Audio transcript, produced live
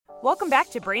Welcome back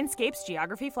to Brainscape's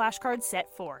Geography Flashcards Set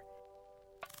 4.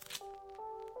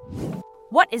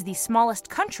 What is the smallest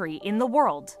country in the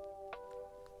world?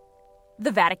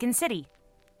 The Vatican City.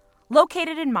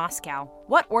 Located in Moscow,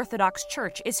 what Orthodox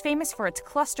church is famous for its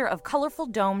cluster of colorful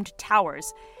domed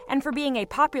towers and for being a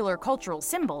popular cultural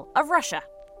symbol of Russia?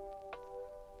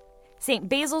 St.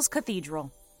 Basil's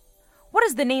Cathedral. What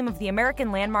is the name of the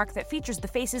American landmark that features the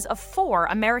faces of 4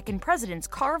 American presidents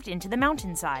carved into the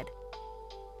mountainside?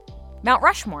 Mount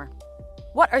Rushmore.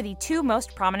 What are the 2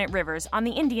 most prominent rivers on the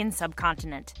Indian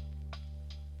subcontinent?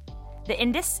 The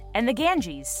Indus and the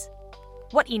Ganges.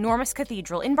 What enormous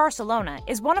cathedral in Barcelona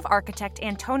is one of architect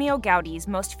Antonio Gaudi's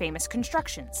most famous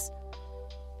constructions?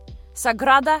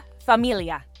 Sagrada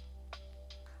Familia.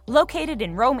 Located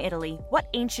in Rome, Italy, what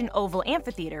ancient oval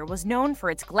amphitheater was known for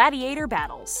its gladiator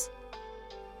battles?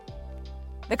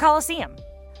 The Colosseum.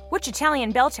 Which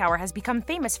Italian bell tower has become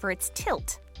famous for its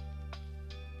tilt?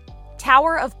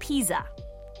 Tower of Pisa.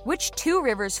 Which 2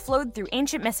 rivers flowed through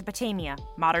ancient Mesopotamia,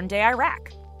 modern-day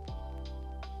Iraq?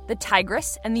 The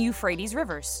Tigris and the Euphrates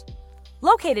rivers.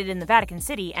 Located in the Vatican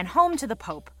City and home to the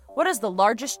Pope, what is the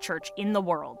largest church in the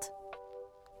world?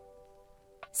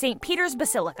 St. Peter's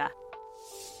Basilica.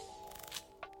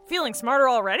 Feeling smarter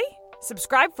already?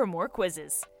 Subscribe for more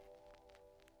quizzes.